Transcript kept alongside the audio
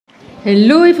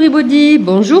Hello everybody,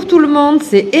 bonjour tout le monde,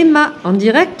 c'est Emma en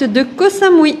direct de Ko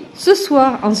Samui. Ce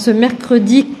soir, en ce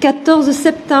mercredi 14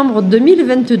 septembre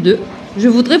 2022, je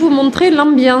voudrais vous montrer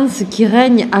l'ambiance qui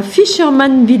règne à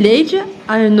Fisherman Village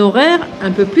à un horaire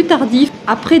un peu plus tardif,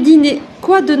 après dîner.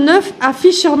 Quoi de neuf à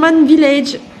Fisherman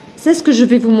Village? C'est ce que je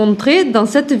vais vous montrer dans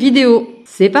cette vidéo.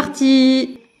 C'est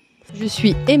parti! Je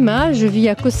suis Emma, je vis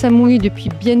à Ko Samui depuis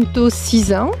bientôt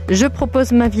 6 ans. Je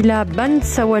propose ma villa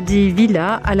Bansawadi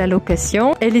Villa à la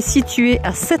location. Elle est située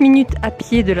à 7 minutes à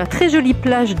pied de la très jolie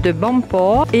plage de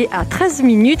Bampor et à 13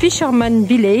 minutes Fisherman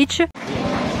Village.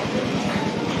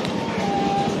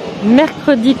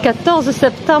 Mercredi 14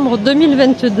 septembre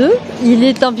 2022, il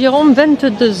est environ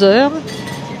 22 h.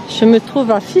 Je me trouve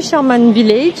à Fisherman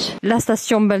Village, la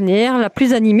station balnéaire la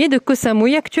plus animée de Ko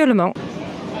Samui actuellement.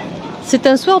 C'est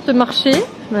un soir de marché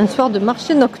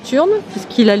nocturne,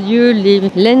 puisqu'il a lieu les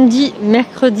lundis,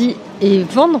 mercredis et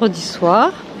vendredis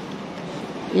soirs.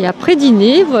 Et après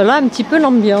dîner, voilà un petit peu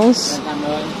l'ambiance.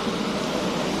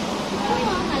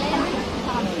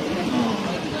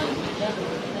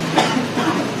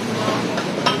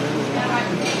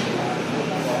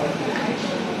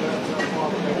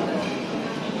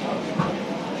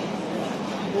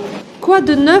 Quoi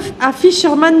de neuf à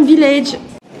Fisherman Village?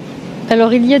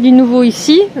 Alors il y a du nouveau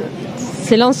ici,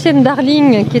 c'est l'ancienne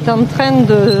Darling qui est en train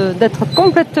d'être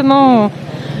complètement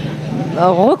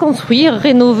reconstruit,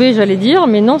 rénové j'allais dire,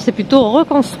 mais non, c'est plutôt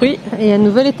reconstruit et un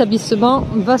nouvel établissement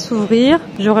va s'ouvrir.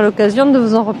 J'aurai l'occasion de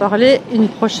vous en reparler une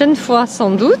prochaine fois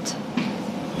sans doute.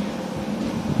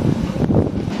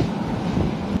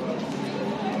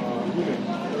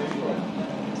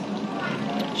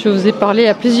 Je vous ai parlé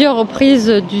à plusieurs reprises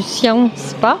du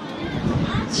Spa.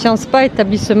 Spa,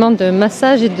 établissement de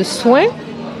massage et de soins.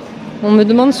 On me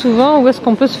demande souvent où est-ce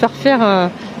qu'on peut se faire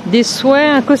des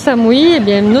soins à Ko Samui. Et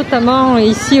bien notamment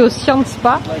ici au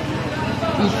Spa,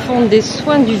 ils font des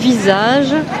soins du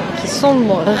visage qui sont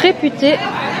réputés.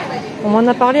 On m'en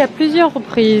a parlé à plusieurs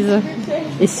reprises.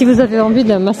 Et si vous avez envie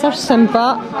d'un massage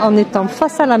sympa en étant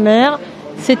face à la mer,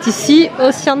 c'est ici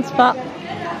au Spa.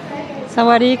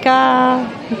 Sawadika.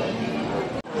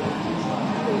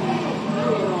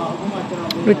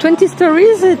 Le 20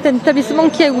 Stories est un établissement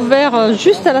qui a ouvert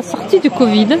juste à la sortie du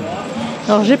Covid.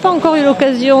 Alors j'ai pas encore eu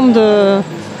l'occasion de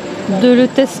le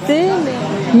tester,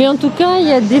 mais en tout cas il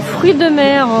y a des fruits de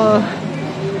mer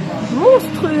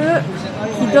monstrueux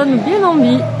qui donnent bien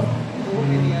envie.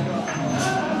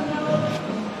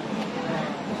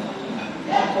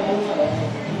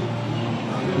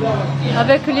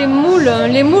 Avec les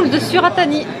moules de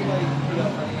Suratani,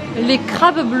 les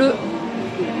crabes bleus.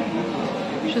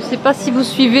 Je ne sais pas si vous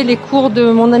suivez les cours de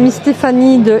mon amie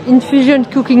Stéphanie de Infusion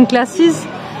Cooking Classes.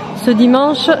 Ce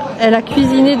dimanche, elle a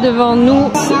cuisiné devant nous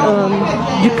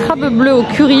du crabe bleu au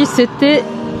curry. C'était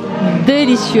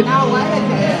délicieux.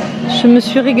 Je me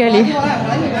suis régalée.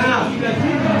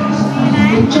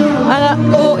 Voilà.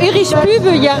 Au Irish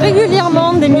Pub, il y a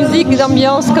régulièrement des musiques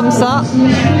d'ambiance comme ça.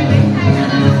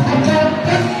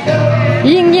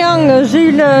 Yin Yang, j'ai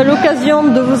eu l'occasion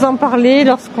de vous en parler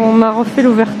lorsqu'on m'a refait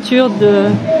l'ouverture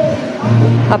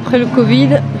après le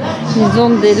Covid. Ils ont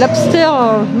des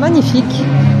lobsters magnifiques,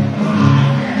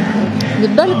 de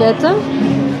belles bêtes, hein.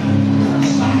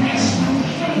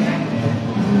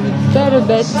 Belles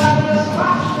bêtes.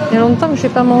 Il y a longtemps que je n'ai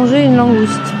pas mangé une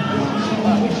langouste.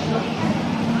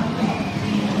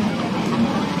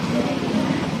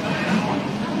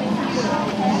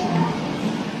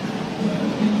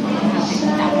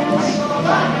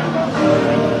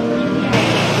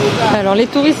 Alors les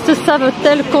touristes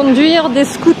savent-elles conduire des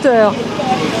scooters?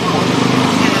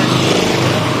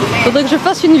 Il faudrait que je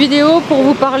fasse une vidéo pour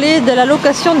vous parler de la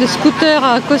location des scooters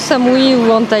à Ko Samui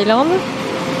ou en Thaïlande.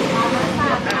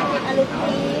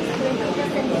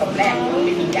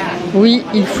 Oui,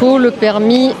 il faut le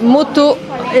permis moto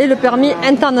et le permis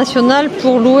international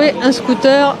pour louer un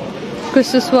scooter, que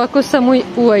ce soit à Ko Samui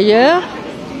ou ailleurs.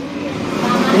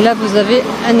 Et là vous avez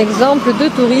un exemple de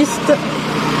touriste.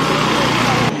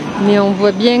 Mais on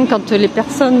voit bien quand les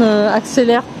personnes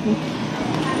accélèrent,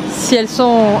 si elles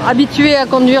sont habituées à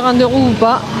conduire en deux roues ou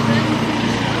pas.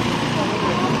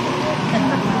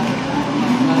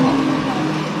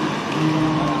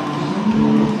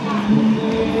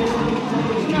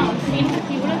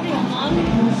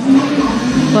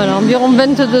 Voilà, environ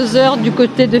 22 h du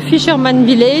côté de Fisherman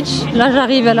Village. Là,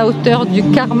 j'arrive à la hauteur du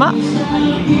Karma.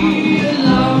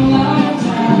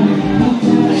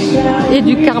 Et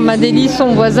du Karma Delhi, son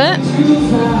voisin.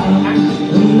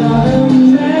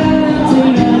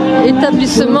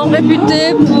 Établissement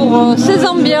réputé pour ses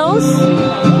ambiances.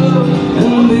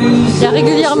 Il y a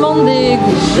régulièrement des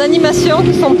animations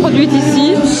qui sont produites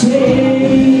ici.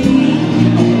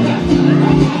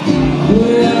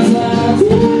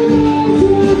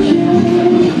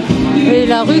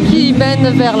 rue qui mène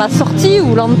vers la sortie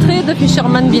ou l'entrée de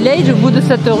Fisherman Village, au bout de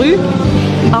cette rue,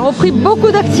 a repris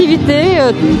beaucoup d'activités.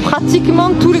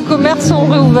 Pratiquement tous les commerces sont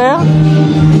réouverts.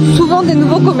 Souvent des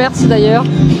nouveaux commerces d'ailleurs.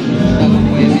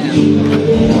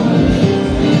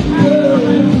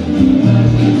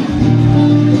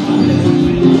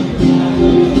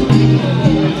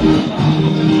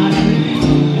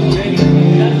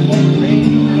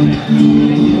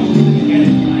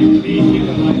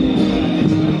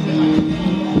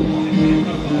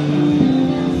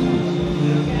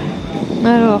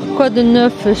 Alors, quoi de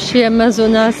neuf chez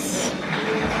Amazonas?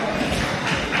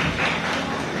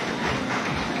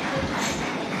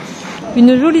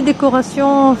 Une jolie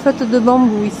décoration faite de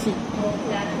bambou ici.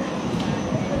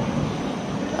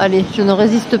 Allez, je ne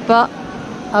résiste pas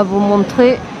à vous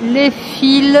montrer les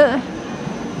fils.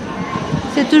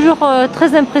 C'est toujours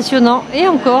très impressionnant. Et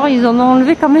encore, ils en ont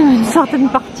enlevé quand même une certaine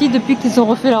partie depuis qu'ils ont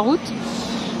refait la route.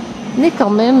 Mais quand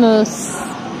même...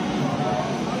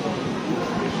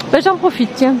 Ben, j'en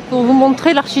profite, tiens, pour vous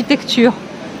montrer l'architecture.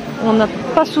 On n'a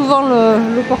pas souvent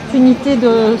l'opportunité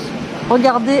de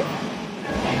regarder.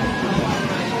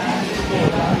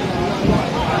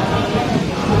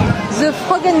 The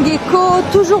Frog and Gecko,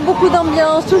 toujours beaucoup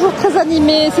d'ambiance, toujours très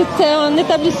animé. C'était un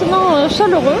établissement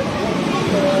chaleureux.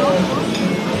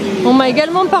 On m'a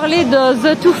également parlé de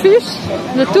The Two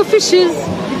Fishes.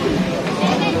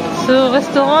 Ce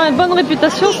restaurant a une bonne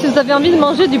réputation si vous avez envie de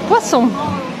manger du poisson.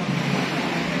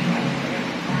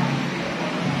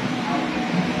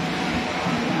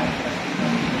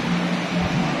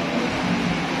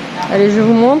 Allez, je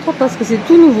vous montre parce que c'est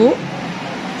tout nouveau.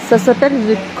 Ça s'appelle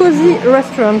The Cozy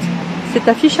Restaurant. C'est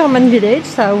à Fisherman Village.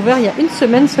 Ça a ouvert il y a une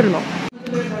semaine seulement.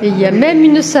 Et il y a même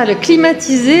une salle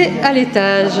climatisée à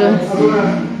l'étage.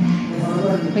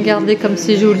 Regardez comme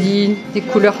c'est joli, des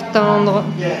couleurs tendres.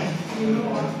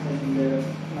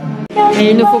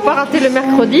 Et il ne faut pas rater le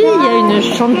mercredi. Il y a une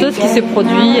chanteuse qui s'est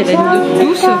produite. Elle a une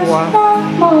douce voix.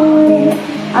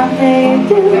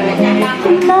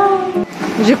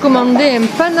 J'ai commandé un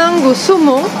panang au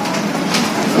saumon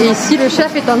et ici le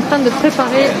chef est en train de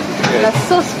préparer la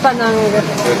sauce panang.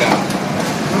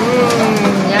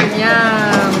 Yum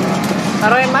yum.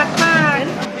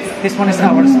 This one is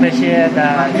our special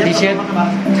dish,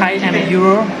 Thai and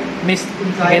Euro mixed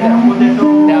together.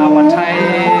 Our Thai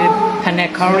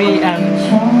panang curry and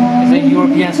the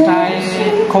European style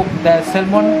cook the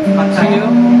salmon here.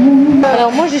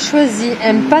 Alors moi j'ai choisi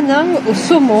un panang au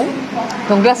saumon.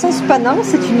 Donc la sauce panang,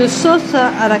 c'est une sauce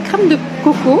à la crème de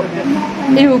coco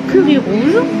et au curry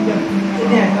rouge.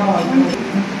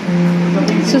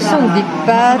 Ce sont des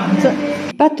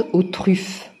pâtes aux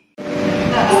truffes.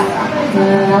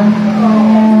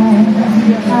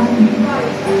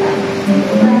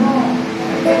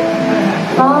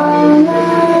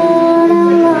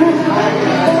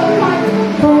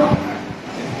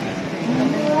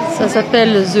 Ça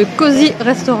s'appelle The Cozy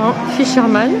Restaurant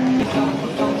Fisherman.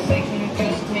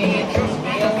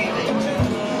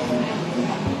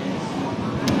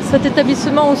 Cet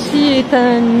établissement aussi est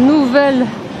un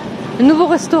nouveau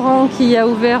restaurant qui a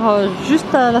ouvert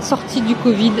juste à la sortie du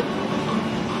Covid.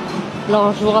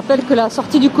 Alors je vous rappelle que la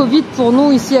sortie du Covid pour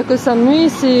nous ici à Ko Samui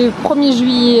c'est 1er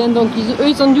juillet, hein, donc eux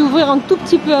ils ont dû ouvrir un tout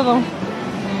petit peu avant.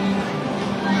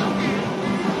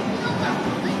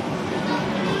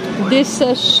 Des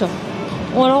sèches.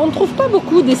 Bon, alors on ne trouve pas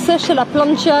beaucoup des sèches à la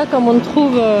plancha comme on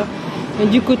trouve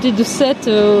du côté de Cette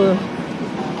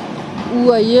ou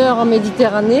ailleurs en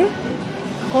Méditerranée.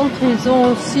 Par contre ils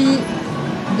ont aussi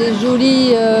des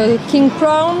jolis king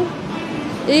prawn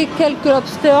et quelques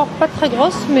lobsters pas très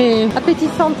grosses mais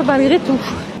appétissantes malgré tout.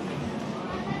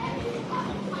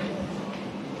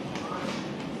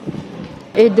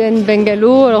 Eden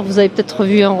Bungalow, alors vous avez peut-être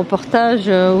vu un reportage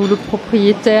où le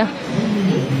propriétaire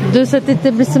de cet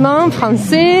établissement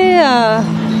français a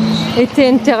été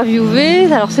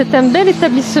interviewé. Alors c'est un bel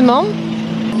établissement,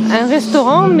 un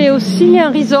restaurant mais aussi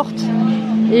un resort.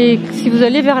 Et si vous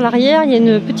allez vers l'arrière, il y a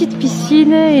une petite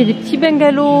piscine et des petits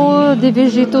bungalows, des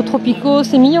végétaux tropicaux,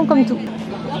 c'est mignon comme tout.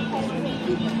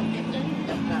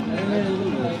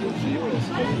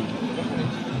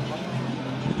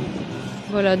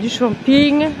 Voilà, du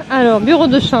shopping. Alors, bureau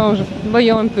de change,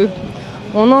 voyons un peu.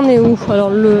 On en est où? Alors,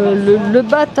 le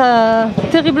baht a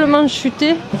terriblement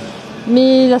chuté,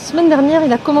 mais la semaine dernière,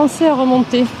 il a commencé à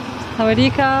remonter.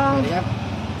 Sawadika.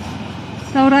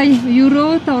 Taurai,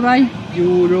 euro, taurai.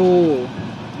 Euro.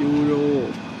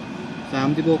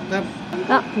 36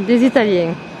 Ah, des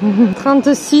Italiens.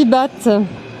 36 bahts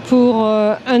pour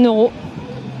 1 euro.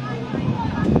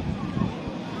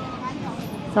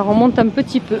 Ça remonte un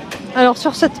petit peu. Alors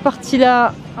sur cette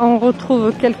partie-là, on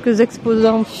retrouve quelques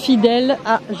exposants fidèles.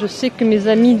 Ah, je sais que mes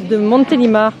amis de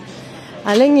Montélimar,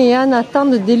 Alain et Anne,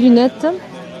 attendent des lunettes.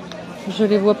 Je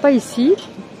les vois pas ici.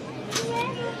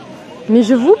 Mais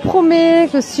je vous promets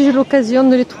que si j'ai l'occasion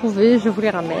de les trouver, je vous les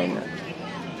ramène.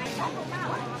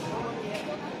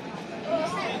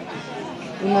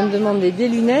 Ils m'ont demandé des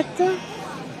lunettes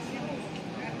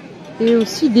et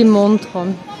aussi des montres.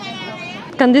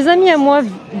 Quand des amis à moi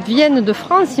viennent de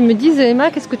France, ils me disent « Emma,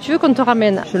 qu'est-ce que tu veux qu'on te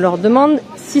ramène ?» Je leur demande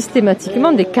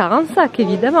systématiquement des 40 sacs,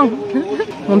 évidemment.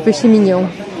 Mon péché mignon.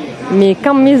 Mais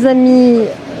quand mes amis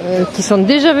qui sont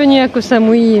déjà venus à Ko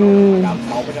Samui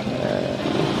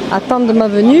attendent ma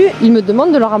venue, ils me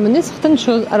demandent de leur ramener certaines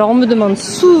choses. Alors on me demande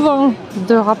souvent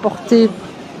de rapporter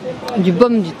du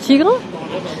baume du tigre.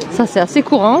 Ça c'est assez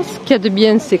courant. Ce qu'il y a de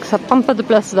bien, c'est que ça ne prend pas de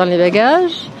place dans les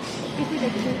bagages.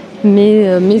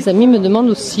 Mais mes amis me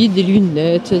demandent aussi des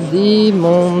lunettes, des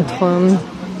montres.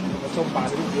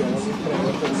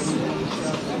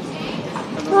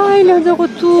 Ah, il est de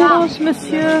retour, ce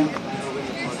monsieur.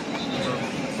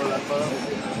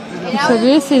 Vous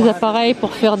savez, ces appareils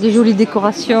pour faire des jolies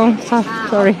décorations. Ça,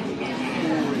 sorry.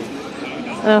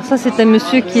 Alors ça, c'est un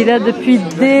monsieur qui est là depuis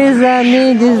des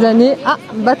années. Ah,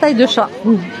 bataille de chats.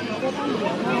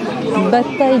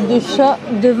 Bataille de chats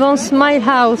devant Smile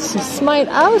House. Smile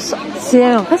House, c'est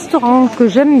un restaurant que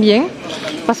j'aime bien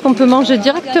parce qu'on peut manger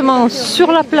directement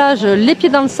sur la plage, les pieds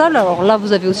dans le sable. Alors là,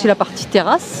 vous avez aussi la partie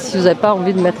terrasse si vous n'avez pas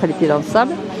envie de mettre les pieds dans le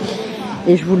sable.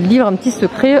 Et je vous livre un petit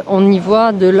secret, on y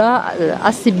voit de là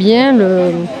assez bien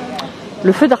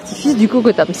le feu d'artifice du Koh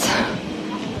Samui.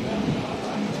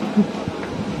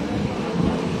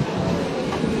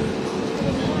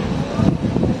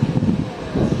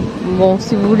 Bon,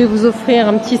 si vous voulez vous offrir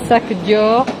un petit sac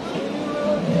Dior,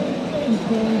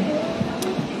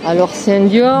 alors c'est un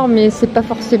Dior, mais c'est pas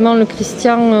forcément le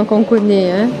Christian qu'on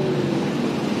connaît, hein.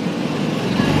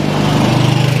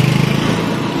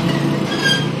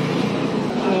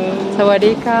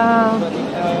 Sawadeka.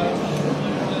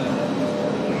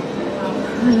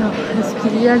 Alors, est-ce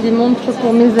qu'il y a des montres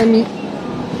pour mes amis?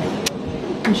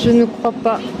 Je ne crois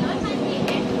pas.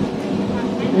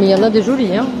 Mais il y en a des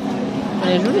jolies, hein.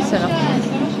 Elle est jolie celle-là.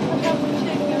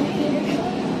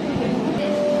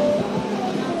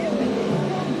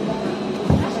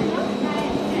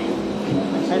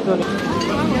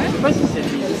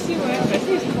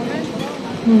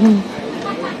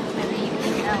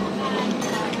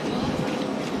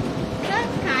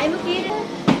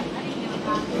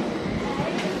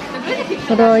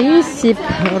 Royaume,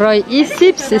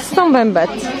 c'est 120 bahts.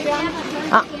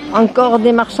 Ah, encore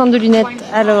des marchands de lunettes.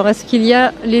 Alors, est-ce qu'il y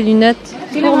a les lunettes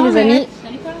pour mes amis?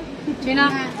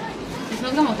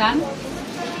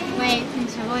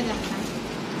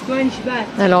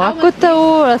 Alors, à Koh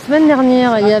Tao, la semaine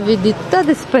dernière, il y avait des tas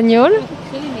d'Espagnols.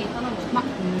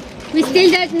 We still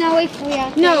don't know if we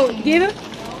are. No, give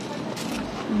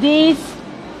this.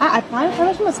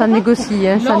 Ça négocie,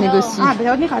 hein, ça négocie. Ah,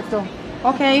 pero ni gasto.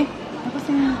 Okay.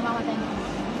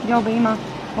 Yo bima.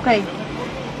 Okay.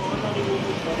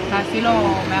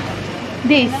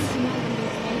 This.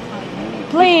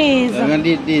 Please.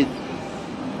 This.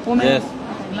 Yes.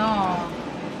 No.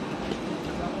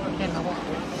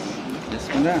 Yes,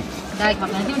 madam.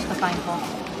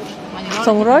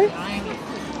 Songroy?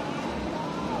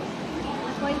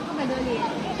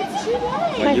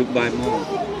 But you buy more.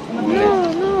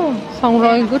 No.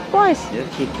 Songroy, good price. Yes,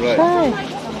 good price. Ouais.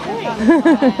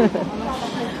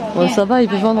 Bon, ça va, il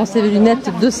peut vendre ses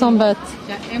lunettes 200 bahts.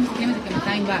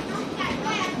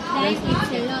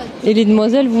 Et les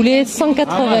demoiselles voulaient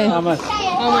 180. How much?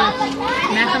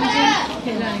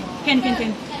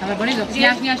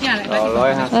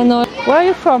 Ah non. Where are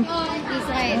you from?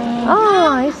 Israel.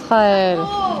 Ah, Israel.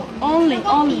 Only.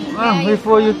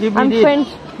 Before you give me I'm this. French,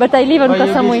 but I live in Ko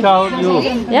Samui. You.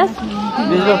 Yes?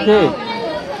 This is okay.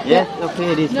 Yes,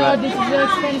 okay, this one. This is very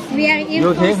expensive. We are here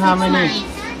You for take 6 how many? months.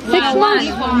 6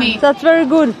 months? That's very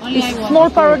good. It's small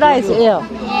paradise here.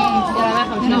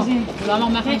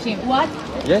 What?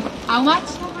 Yes, How much?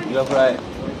 you're right.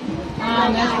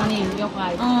 That's funny. Your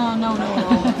price. Oh no.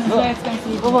 Very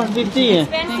expensive. Over 50.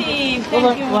 Expensive.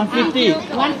 Over Thank you. 150.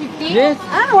 150. Yes.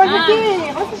 Ah, 150.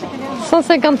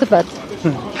 150 bahts.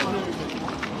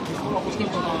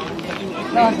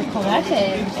 Non, c'est trop vache.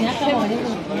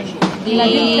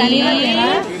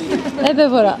 Et ben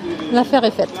voilà, l'affaire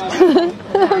est faite.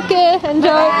 Ok,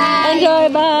 enjoy,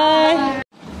 bye.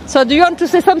 So do you want to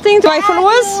say something to our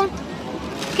followers?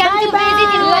 Come to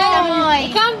visit in Koh Samui.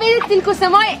 Come visit in Ko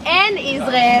Samui and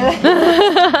Israel.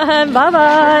 Bye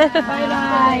bye.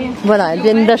 Voilà, elles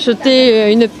viennent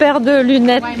d'acheter une paire de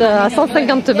lunettes à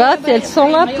 150 bahts et elles sont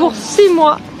là pour 6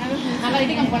 mois.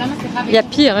 Il y a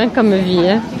pire hein, comme vie.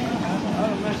 Hein.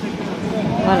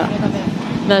 Voilà.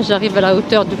 Là, j'arrive à la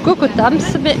hauteur du Koh Tams,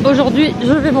 mais aujourd'hui,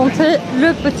 je vais monter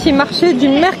le petit marché du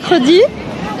mercredi.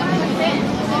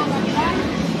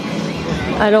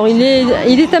 Alors, il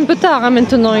est un peu tard hein,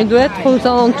 maintenant. Il doit être aux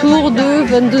alentours de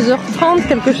 22h30,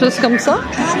 quelque chose comme ça.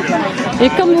 Et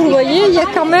comme vous le voyez, il y a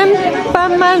quand même pas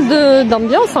mal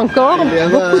d'ambiance encore,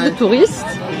 beaucoup de touristes.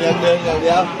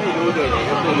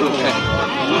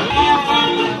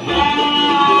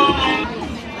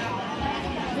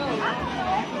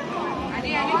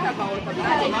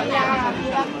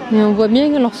 Et on voit bien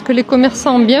que lorsque les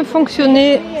commerçants ont bien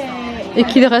fonctionné et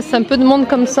qu'il reste un peu de monde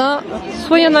comme ça,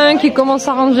 soit il y en a un qui commence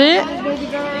à ranger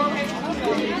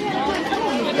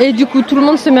et du coup tout le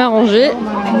monde se met à ranger,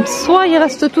 soit ils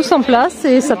restent tous en place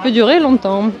et ça peut durer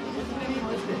longtemps.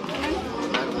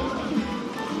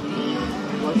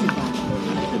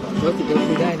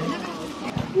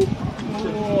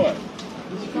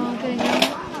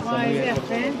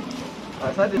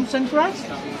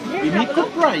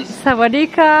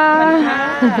 Sawadika.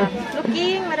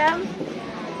 Looking, madam.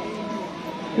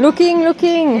 Looking.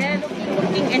 Yeah,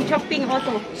 looking and shopping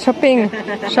also. Shopping.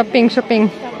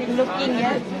 Looking,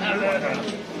 yeah.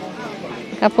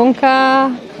 Kaponka.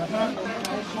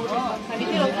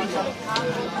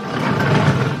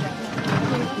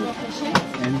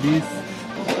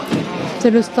 C'est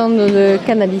le stand de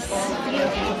cannabis.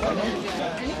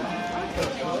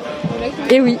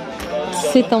 Et oui,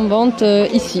 c'est en vente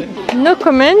ici. No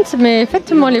comment, mais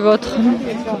faites-moi les vôtres.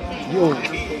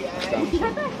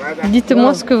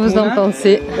 Dites-moi ce que vous en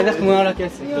pensez.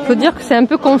 Il faut dire que c'est un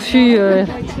peu confus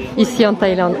ici en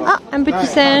Thaïlande. Ah, un petit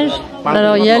singe.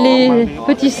 Alors il y a les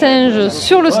petits singes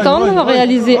sur le stand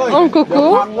réalisés en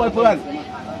coco.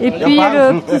 Et puis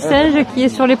le petit singe qui est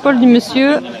sur l'épaule du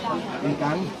monsieur.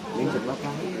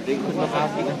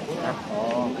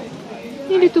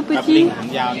 Il est tout petit.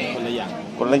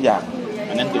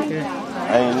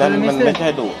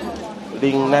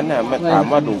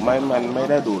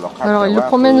 Alors il le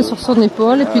promène sur son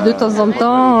épaule et puis de temps en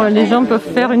temps les gens peuvent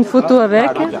faire une photo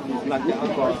avec.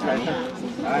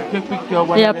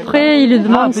 Et après il lui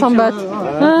demande 100 bahts.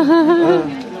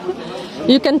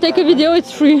 You can take a video,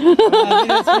 it's free.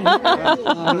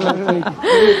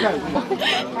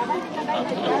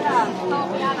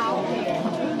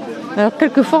 Alors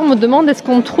quelquefois on me demande est-ce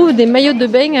qu'on trouve des maillots de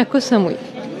bain à Ko Samui.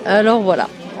 Alors voilà,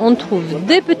 on trouve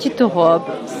des petites robes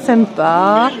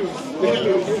sympas,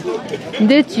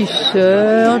 des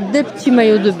t-shirts, des petits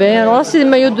maillots de bain. Alors là c'est des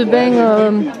maillots de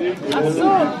bain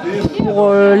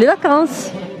pour les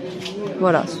vacances.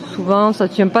 Voilà, souvent ça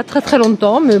tient pas très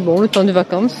longtemps, mais bon, le temps des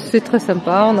vacances c'est très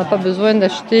sympa. On n'a pas besoin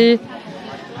d'acheter,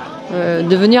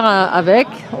 de venir avec.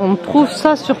 On trouve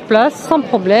ça sur place sans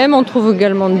problème. On trouve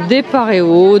également des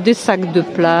paréos, des sacs de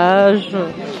plage.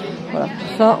 Voilà,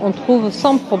 tout ça on trouve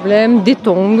sans problème. Des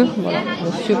tongs. Voilà,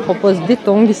 monsieur propose des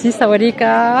tongs ici,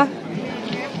 sawadika.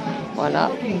 Voilà,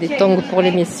 des tongs pour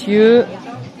les messieurs.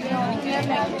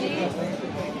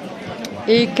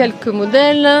 Et quelques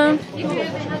modèles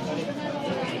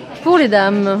pour les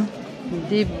dames,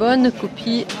 des bonnes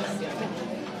copies.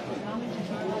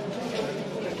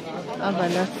 Ah bah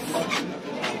là.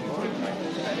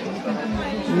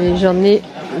 Mais j'en ai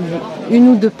une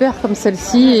ou deux paires comme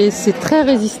celle-ci et c'est très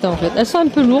résistant en fait. Elles sont un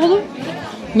peu lourdes,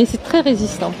 mais c'est très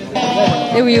résistant.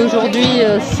 Et oui, aujourd'hui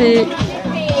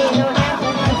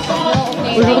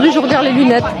je regarde les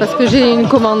lunettes parce que j'ai une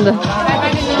commande.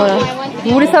 Voilà.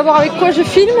 Vous voulez savoir avec quoi je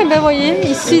filme? Eh bien voyez,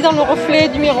 ici dans le reflet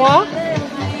du miroir,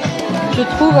 je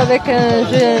trouve avec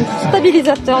j'ai un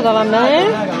stabilisateur dans la main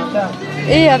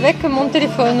et avec mon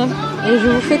téléphone. Et je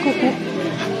vous fais coucou.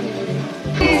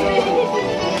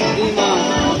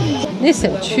 Les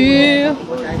ceintures,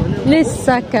 les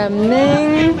sacs à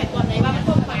main.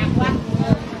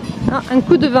 Ah, un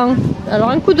coup de vent. Alors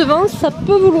un coup de vent, ça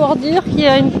peut vouloir dire qu'il y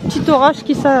a une petite orage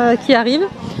qui arrive,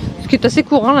 ce qui est assez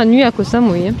courant la nuit à Ko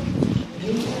Samui.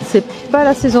 C'est pas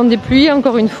la saison des pluies,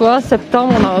 encore une fois.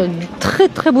 Septembre, on a du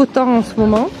très beau temps en ce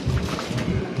moment.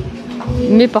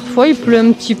 Mais parfois, il pleut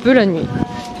un petit peu la nuit.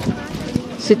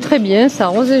 C'est très bien, ça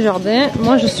arrose les jardins.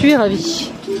 Moi, je suis ravie.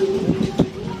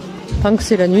 Tant que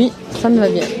c'est la nuit, ça me va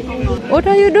bien. What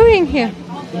are you doing here?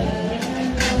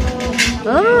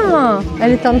 Ah,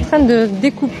 elle est en train de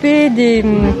découper du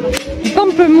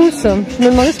pamplemousse. Je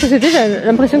me demandais ce que c'était, j'ai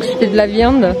l'impression que c'était de la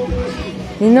viande.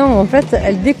 Et non, en fait,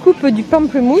 elle découpe du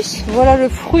pamplemousse. Voilà le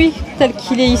fruit tel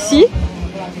qu'il est ici.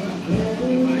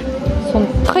 Ils sont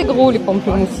très gros les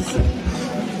pamplemousses ici.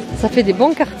 Ça fait des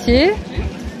bons quartiers.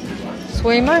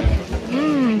 Soit Emma.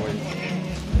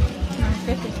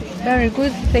 Very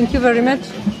good, thank you very much.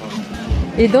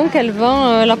 Et donc elle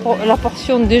vend la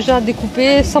portion déjà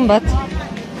découpée 100 bahts.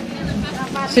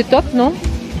 C'est top, non?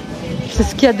 C'est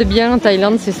ce qu'il y a de bien en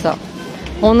Thaïlande, c'est ça.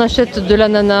 On achète de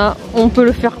l'ananas, on peut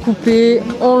le faire couper,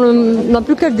 on n'a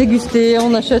plus qu'à le déguster,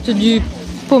 on achète du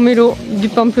pomelo, du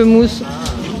pamplemousse,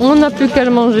 on n'a plus qu'à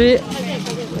le manger.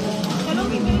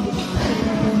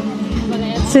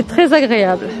 C'est très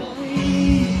agréable.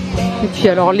 Et puis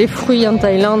alors les fruits en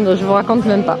Thaïlande, je vous raconte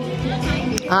même pas.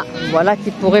 Ah, voilà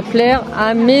qui pourrait plaire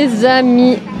à mes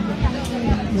amis.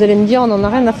 Vous allez me dire, on n'en a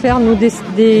rien à faire, nous,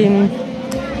 des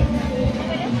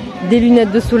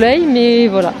lunettes de soleil, mais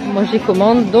voilà, moi j'ai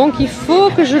commande, donc il faut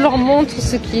que je leur montre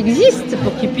ce qui existe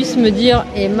pour qu'ils puissent me dire,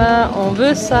 Emma, on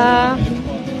veut ça.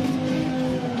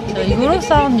 C'est rigolo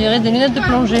ça, on dirait des lunettes de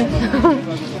plongée.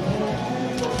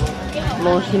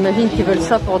 Bon, j'imagine qu'ils veulent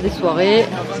ça pour des soirées.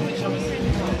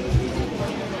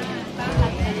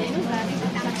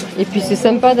 Et puis c'est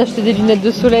sympa d'acheter des lunettes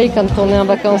de soleil quand on est en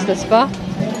vacances, n'est-ce pas?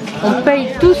 On paye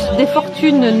tous des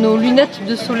fortunes nos lunettes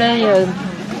de soleil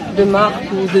de marque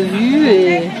ou de vue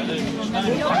et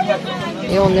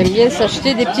on aime bien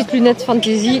s'acheter des petites lunettes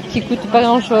fantaisie qui coûtent pas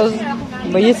grand chose.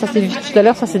 Vous voyez, ça c'est vu tout à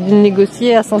l'heure, ça c'est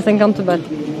négocié à 150 bahts.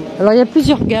 Alors il y a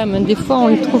plusieurs gammes, des fois on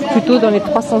les trouve plutôt dans les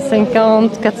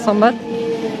 350, 400 bahts.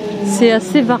 C'est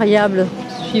assez variable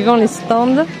suivant les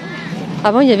stands.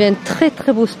 Avant il y avait un très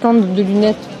très beau stand de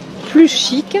lunettes plus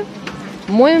chic,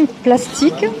 moins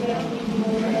plastique.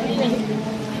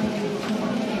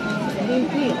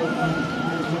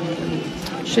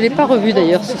 Je ne l'ai pas revu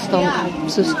d'ailleurs ce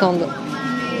stand.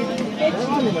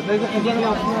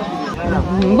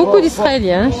 Beaucoup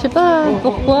d'Israéliens, je ne sais pas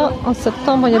pourquoi en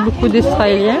septembre il y a beaucoup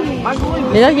d'Israéliens.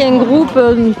 Mais là il y a un groupe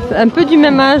un peu du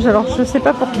même âge, alors je ne sais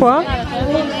pas pourquoi.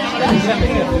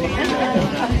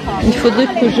 Il faudrait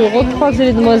que je recroise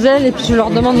les demoiselles et puis je leur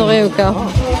demanderai au cas.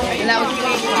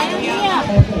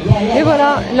 Et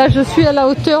voilà, là je suis à la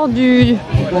hauteur des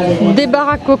bars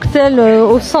à cocktails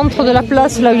au centre de la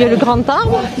place, là où il y a le grand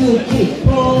arbre.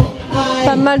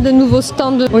 Pas mal de nouveaux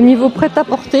stands au niveau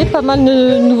prêt-à-porter, pas mal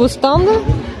de nouveaux stands.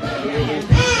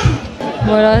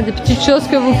 Voilà, des petites choses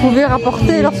que vous pouvez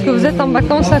rapporter lorsque vous êtes en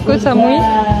vacances à Ko Samui.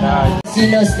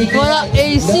 Voilà,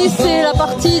 et ici c'est la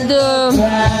partie de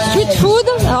street food.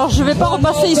 Alors je vais pas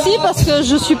repasser ici parce que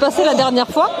je suis passée la dernière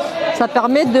fois. Ça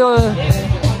permet de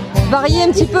varier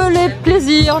un petit peu les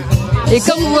plaisirs. Et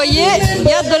comme vous voyez, il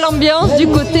y a de l'ambiance du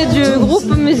côté du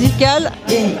groupe musical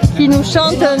qui nous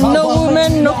chante No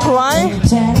Woman, No Cry,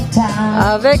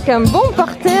 avec un bon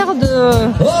parterre de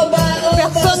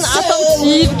personnes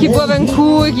attentives qui boivent un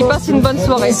coup et qui passent une bonne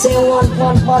soirée.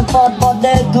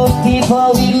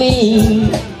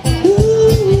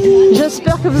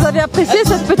 J'espère que vous avez apprécié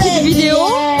cette petite vidéo.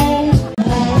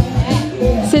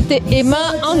 C'était Emma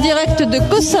en direct de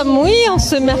Ko Samui en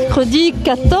ce mercredi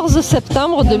 14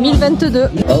 septembre 2022.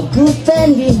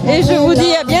 Et je vous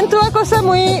dis à bientôt à Ko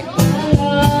Samui.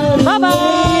 Bye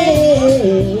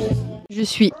bye. Je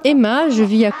suis Emma, je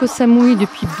vis à Ko Samui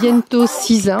depuis bientôt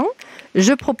 6 ans.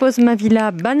 Je propose ma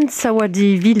villa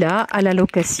Bansawadi Villa à la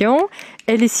location.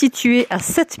 Elle est située à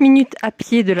 7 minutes à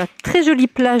pied de la très jolie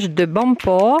plage de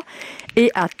Bampor et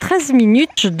à 13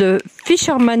 minutes de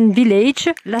Fisherman Village,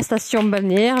 la station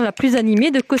balnéaire la plus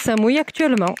animée de Ko Samui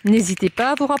actuellement. N'hésitez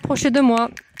pas à vous rapprocher de moi.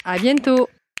 À bientôt.